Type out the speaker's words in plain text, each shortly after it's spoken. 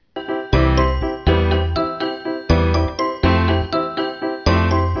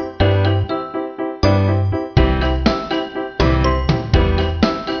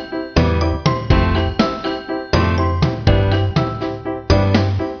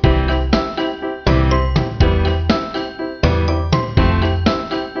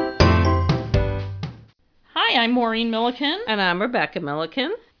Maureen Milliken. And I'm Rebecca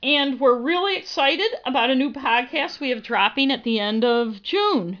Milliken. And we're really excited about a new podcast we have dropping at the end of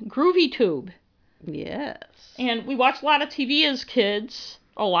June, Groovy Tube. Yes. And we watched a lot of TV as kids,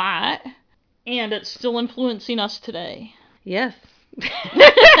 a lot, and it's still influencing us today. Yes.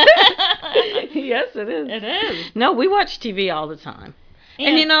 Yes, it is. It is. No, we watch TV all the time.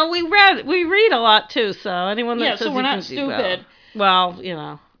 And you know, we read a lot too, so anyone that says so we're not stupid. Well, you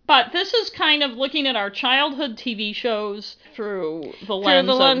know. But this is kind of looking at our childhood TV shows through the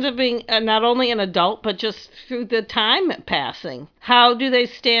lens of being not only an adult, but just through the time passing. How do they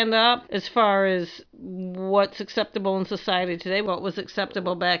stand up as far as what's acceptable in society today, what was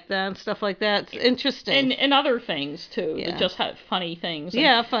acceptable back then, stuff like that. It's interesting. And other things, too, that just have funny things.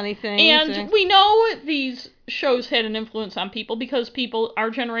 Funny things. And we know these shows had an influence on people because people,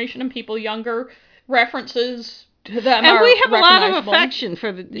 our generation and people younger, references to them and are we have a lot of affection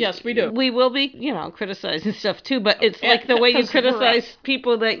for the... Yes, we do. We will be, criticizing stuff, too, but it's like the way you criticize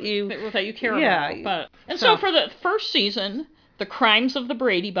people that you care about. So for the first season, The Crimes of the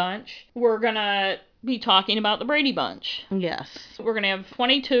Brady Bunch, we're going to be talking about the Brady Bunch. Yes. We're going to have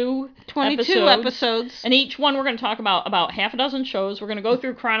 22 episodes. And each one we're going to talk about half a dozen shows. We're going to go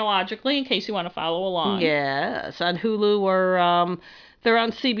through chronologically in case you want to follow along. Yes, on Hulu or... they're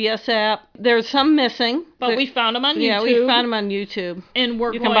on CBS app. There's some missing. But we found them on YouTube. Yeah, we found them on YouTube. And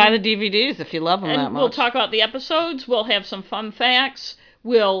you can buy the DVDs if you love them that much. And we'll talk about the episodes. We'll have some fun facts.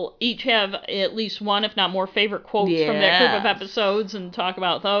 We'll each have at least one, if not more, favorite quotes from that group of episodes and talk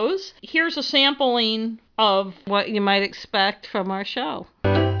about those. Here's a sampling of what you might expect from our show.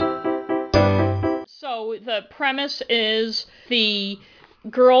 So the premise is the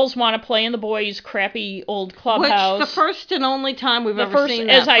girls want to play in the boys' crappy old clubhouse. Which the first and only time we've ever seen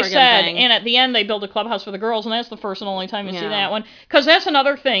that as I said, thing. And at the end they build a clubhouse for the girls, and that's the first and only time you see that one. Because that's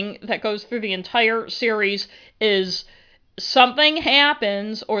another thing that goes through the entire series is something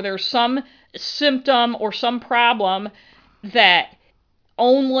happens or there's some symptom or some problem that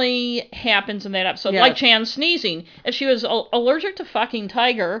only happens in that episode. Like Jan sneezing. If she was allergic to fucking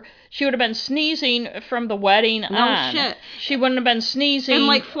Tiger, she would have been sneezing from the wedding on. No shit. She wouldn't have been sneezing. And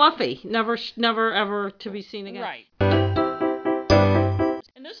like Fluffy. Never ever to be seen again. Right.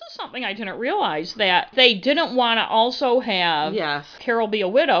 And this is something I didn't realize, that they didn't want to also have Carol be a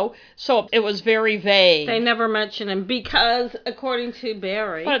widow, so it was very vague. They never mention him because, according to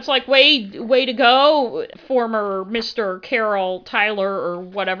Barry... But it's like, way to go, former Mr. Carol Tyler, or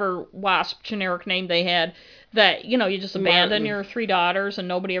whatever WASP generic name they had, that, you just abandon your 3 daughters and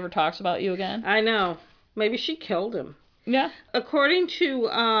nobody ever talks about you again. I know. Maybe she killed him. Yeah. According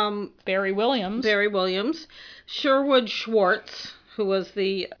to Barry Williams, Sherwood Schwartz, who was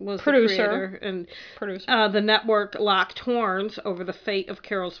the creator and producer. The network locked horns over the fate of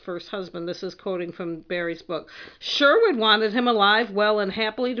Carol's first husband. This is quoting from Barry's book. Sherwood wanted him alive, well, and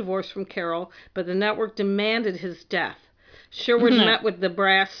happily divorced from Carol, but the network demanded his death. Sherwood met with the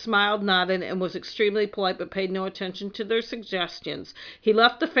brass, smiled, nodded, and was extremely polite, but paid no attention to their suggestions. He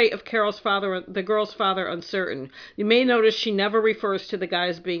left the fate of the girl's father, uncertain. You may notice she never refers to the guy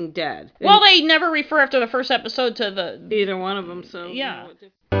as being dead. Well, they never refer after the first episode to either one of them, so... Yeah.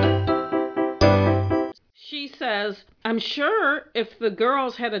 She says, I'm sure if the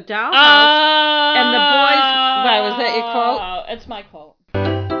girls had a dollhouse and the boys... Why, was that your quote? It's my quote.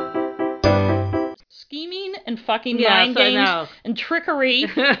 Scheming and fucking mind games and trickery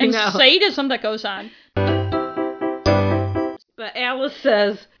and sadism that goes on. But Alice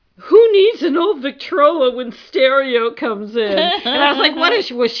says, who needs an old Victrola when stereo comes in? And I was like,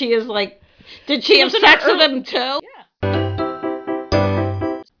 was she like, did she have sex with him too?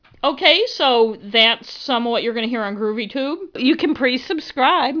 Yeah. Okay, so that's some of what you're going to hear on Groovy Tube. You can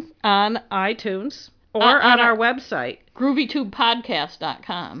pre-subscribe on iTunes or on our website.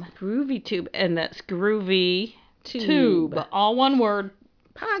 GroovyTubePodcast.com. Groovy Tube, and that's Groovy Tube. All one word.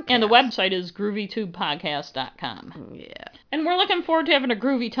 Podcast. And the website is GroovyTubePodcast.com. Yeah. And we're looking forward to having a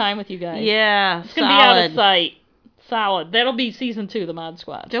groovy time with you guys. Yeah, it's going to be out of sight. Solid. That'll be season 2, the Mod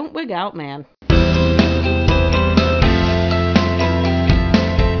Squad. Don't wig out, man.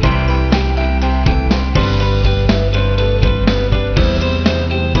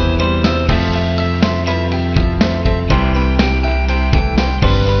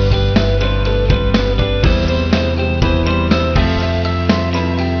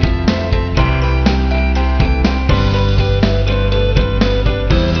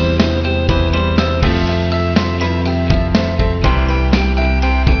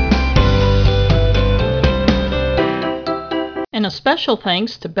 And a special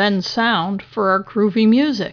thanks to Ben Sound for our groovy music.